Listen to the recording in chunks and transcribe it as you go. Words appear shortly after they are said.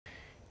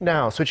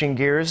Now, switching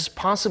gears,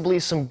 possibly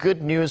some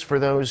good news for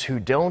those who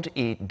don't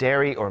eat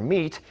dairy or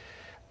meat.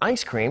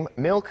 Ice cream,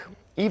 milk,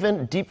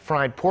 even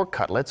deep-fried pork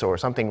cutlets or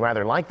something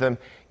rather like them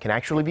can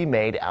actually be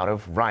made out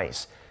of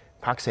rice.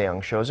 Park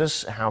Se-young shows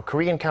us how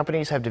Korean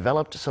companies have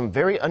developed some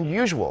very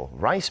unusual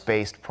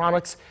rice-based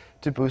products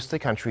to boost the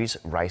country's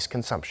rice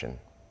consumption.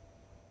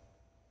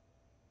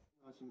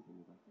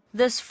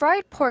 This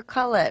fried pork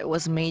cutlet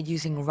was made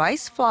using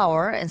rice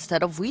flour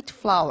instead of wheat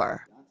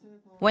flour.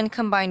 When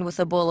combined with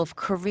a bowl of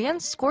Korean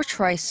scorched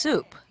rice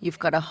soup, you've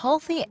got a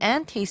healthy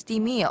and tasty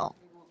meal.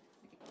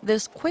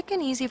 This quick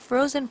and easy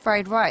frozen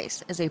fried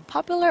rice is a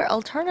popular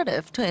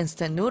alternative to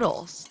instant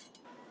noodles.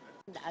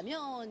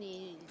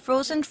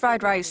 Frozen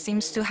fried rice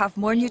seems to have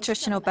more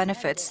nutritional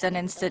benefits than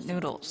instant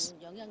noodles.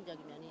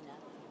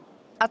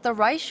 At the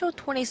Rice Show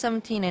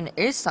 2017 in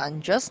Ilsan,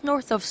 just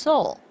north of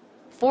Seoul,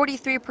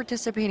 43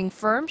 participating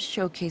firms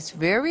showcase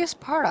various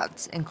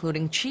products,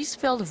 including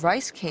cheese-filled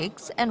rice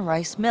cakes and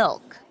rice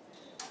milk.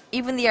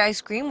 Even the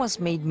ice cream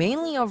was made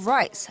mainly of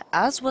rice,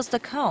 as was the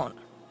cone.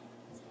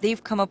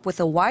 They've come up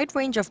with a wide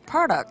range of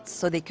products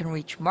so they can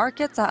reach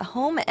markets at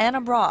home and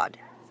abroad.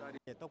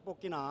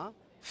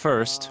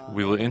 First,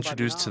 we will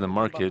introduce to the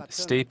market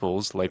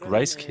staples like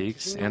rice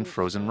cakes and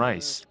frozen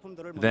rice.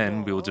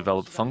 Then we will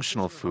develop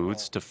functional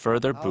foods to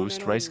further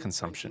boost rice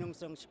consumption.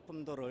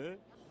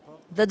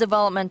 The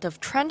development of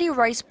trendy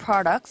rice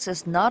products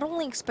is not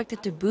only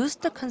expected to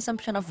boost the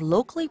consumption of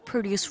locally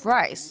produced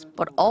rice,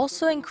 but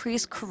also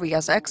increase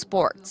Korea's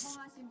exports.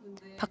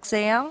 Park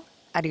Se-young,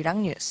 Arirang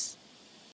News.